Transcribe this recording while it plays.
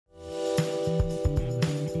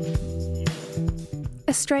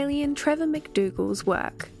Australian Trevor McDougall's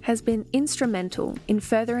work has been instrumental in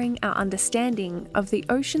furthering our understanding of the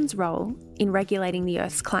ocean's role in regulating the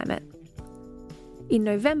Earth's climate. In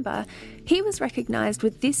November, he was recognised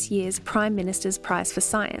with this year's Prime Minister's Prize for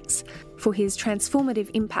Science for his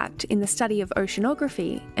transformative impact in the study of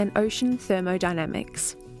oceanography and ocean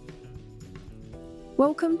thermodynamics.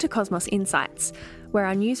 Welcome to Cosmos Insights, where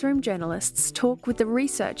our newsroom journalists talk with the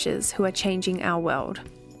researchers who are changing our world.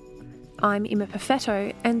 I'm Emma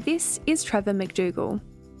Perfetto, and this is Trevor McDougall.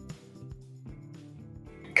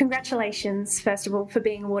 Congratulations, first of all, for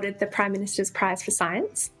being awarded the Prime Minister's Prize for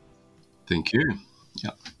Science. Thank you.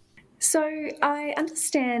 Yeah. So I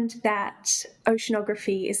understand that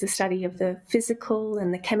oceanography is the study of the physical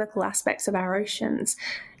and the chemical aspects of our oceans.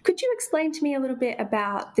 Could you explain to me a little bit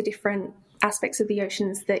about the different aspects of the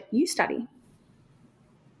oceans that you study?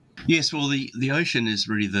 Yes, well, the ocean is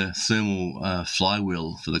really the thermal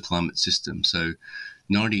flywheel for the climate system. So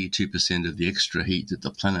 92% of the extra heat that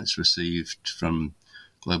the planet's received from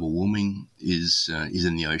global warming is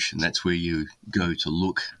in the ocean. That's where you go to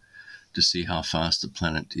look to see how fast the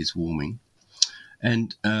planet is warming.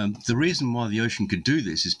 And the reason why the ocean could do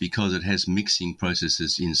this is because it has mixing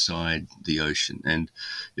processes inside the ocean. And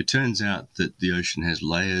it turns out that the ocean has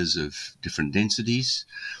layers of different densities,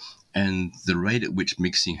 and the rate at which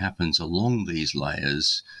mixing happens along these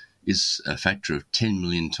layers is a factor of 10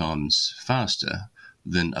 million times faster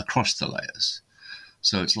than across the layers.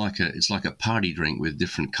 So it's like a party drink with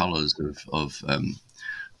different colours of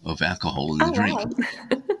alcohol in the drink. Wow.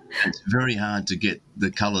 It's very hard to get the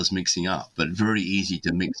colours mixing up, but very easy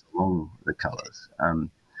to mix along the colours.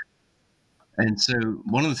 And so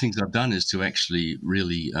one of the things I've done is to actually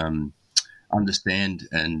really understand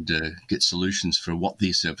and get solutions for what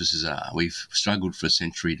these surfaces are. We've struggled for a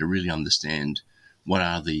century to really understand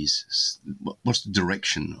what's the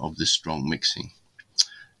direction of this strong mixing.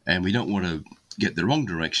 And we don't want to get the wrong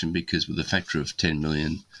direction because with a factor of 10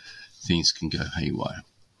 million, things can go haywire.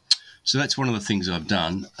 So that's one of the things I've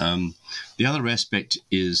done. The other aspect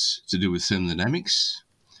is to do with thermodynamics,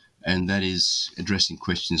 and that is addressing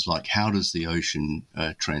questions like how does the ocean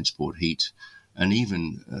transport heat, and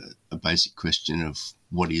even a basic question of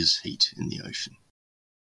what is heat in the ocean.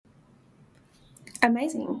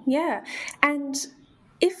 Amazing, yeah. And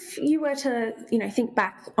if you were to, think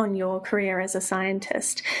back on your career as a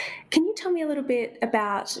scientist, can you tell me a little bit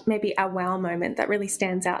about maybe a wow moment that really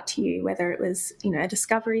stands out to you, whether it was, a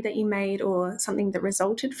discovery that you made or something that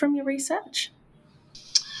resulted from your research?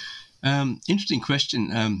 Interesting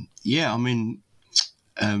question.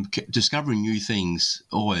 Discovering new things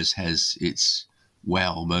always has its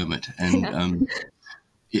wow moment, and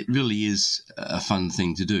it really is a fun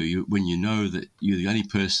thing to do. When you know that you're the only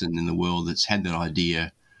person in the world that's had that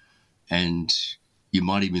idea, and you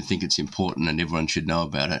might even think it's important and everyone should know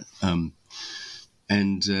about it. So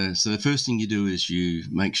the first thing you do is you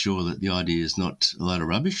make sure that the idea is not a load of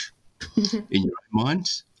rubbish in your own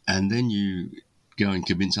mind, and then you go and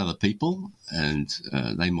convince other people, and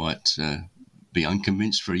they might be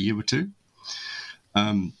unconvinced for a year or two.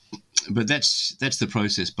 But that's the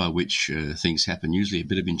process by which things happen. Usually a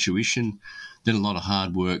bit of intuition, then a lot of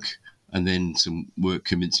hard work, and then some work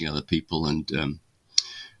convincing other people. And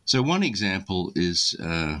so one example is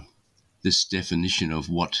this definition of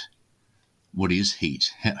what is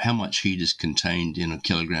heat, how much heat is contained in a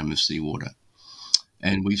kilogram of seawater.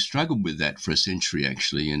 And we've struggled with that for a century,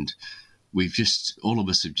 actually, and all of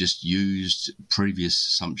us have just used previous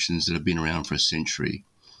assumptions that have been around for a century.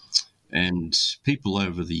 And people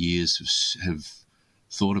over the years have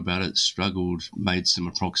thought about it, struggled, made some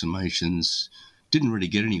approximations, didn't really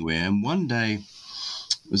get anywhere. And one day,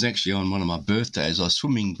 it was actually on one of my birthdays, I was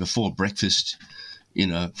swimming before breakfast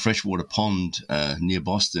in a freshwater pond near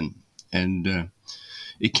Boston, and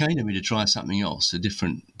it came to me to try something else, a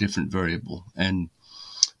different variable. And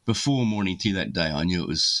before morning tea that day, I knew it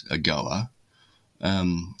was a goer.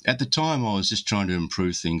 At the time, I was just trying to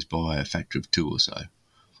improve things by a factor of 2 or so.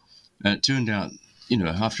 And it turned out,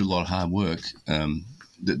 after a lot of hard work,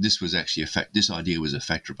 that this was actually this idea was a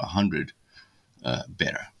factor of 100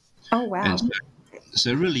 better. Oh, wow. And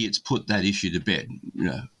so really it's put that issue to bed. We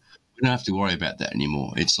don't have to worry about that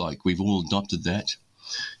anymore. It's like we've all adopted that.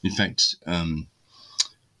 In fact,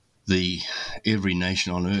 every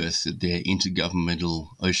nation on Earth, their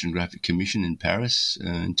Intergovernmental Oceanographic Commission in Paris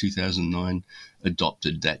in 2009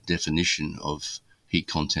 adopted that definition of heat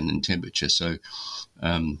content and temperature. So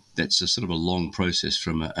that's a sort of a long process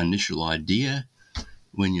from an initial idea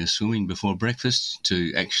when you're swimming before breakfast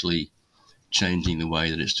to actually changing the way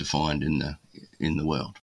that it's defined in the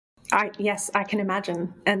world. Yes, I can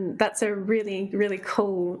imagine. And that's a really, really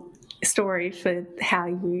cool story for how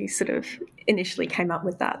you sort of initially came up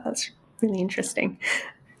with that. That's really interesting.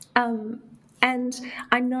 And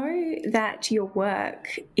I know that your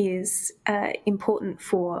work is important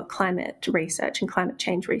for climate research and climate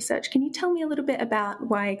change research. Can you tell me a little bit about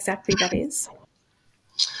why exactly that is?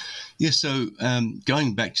 Yeah, so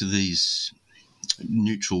going back to these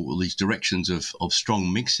these directions of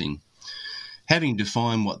strong mixing, having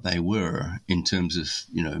defined what they were in terms of,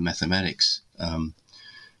 mathematics,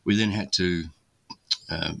 we then had to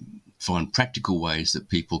find practical ways that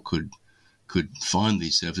people could find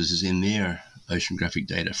these surfaces in their oceanographic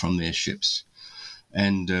data from their ships.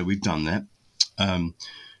 And we've done that.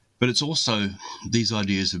 But it's also, these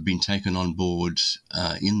ideas have been taken on board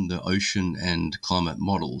in the ocean and climate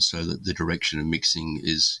models, so that the direction of mixing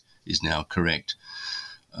is now correct.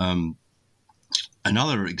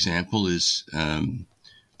 Another example is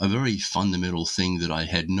a very fundamental thing that I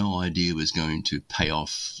had no idea was going to pay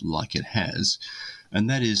off like it has, and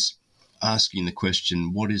that is asking the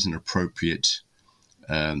question, what is an appropriate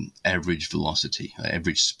average velocity,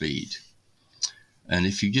 average speed? And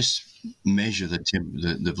if you just measure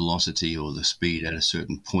the velocity or the speed at a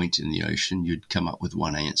certain point in the ocean, you'd come up with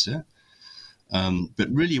one answer. But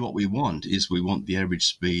really what we want the average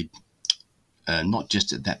speed, not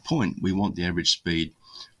just at that point, we want the average speed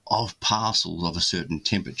of parcels of a certain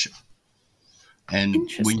temperature. And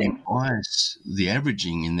when you bias the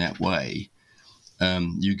averaging in that way,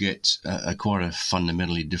 you get quite a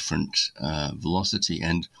fundamentally different velocity.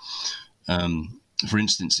 And for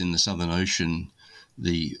instance, in the Southern Ocean,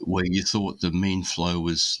 where you thought the mean flow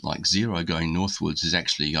was like zero going northwards is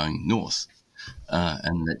actually going north,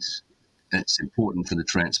 and that's important for the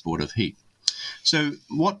transport of heat. So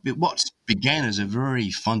what began as a very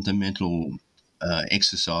fundamental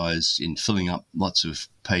exercise in filling up lots of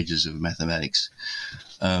pages of mathematics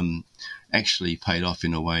actually paid off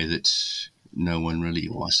in a way that no one really,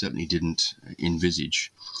 or I certainly didn't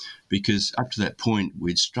envisage, because up to that point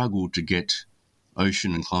we'd struggled to get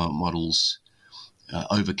ocean and climate models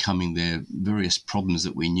overcoming their various problems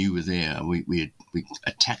that we knew were there. We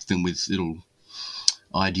attacked them with little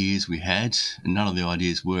ideas we had, and none of the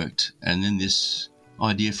ideas worked. And then this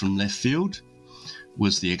idea from left field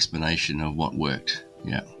was the explanation of what worked.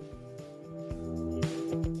 Yeah.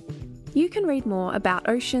 You can read more about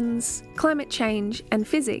oceans, climate change, and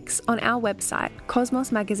physics on our website,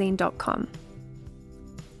 cosmosmagazine.com.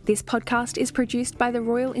 This podcast is produced by the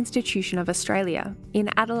Royal Institution of Australia in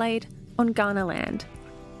Adelaide, on Kaurna land.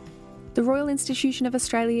 The Royal Institution of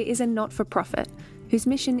Australia is a not-for-profit whose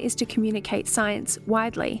mission is to communicate science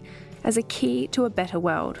widely as a key to a better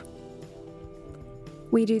world.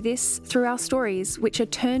 We do this through our stories, which are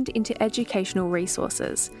turned into educational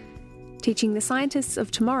resources, teaching the scientists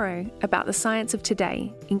of tomorrow about the science of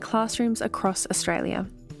today in classrooms across Australia.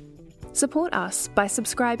 Support us by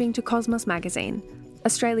subscribing to Cosmos Magazine,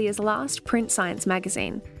 Australia's last print science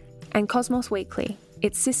magazine, and Cosmos Weekly,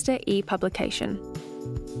 its sister e-publication.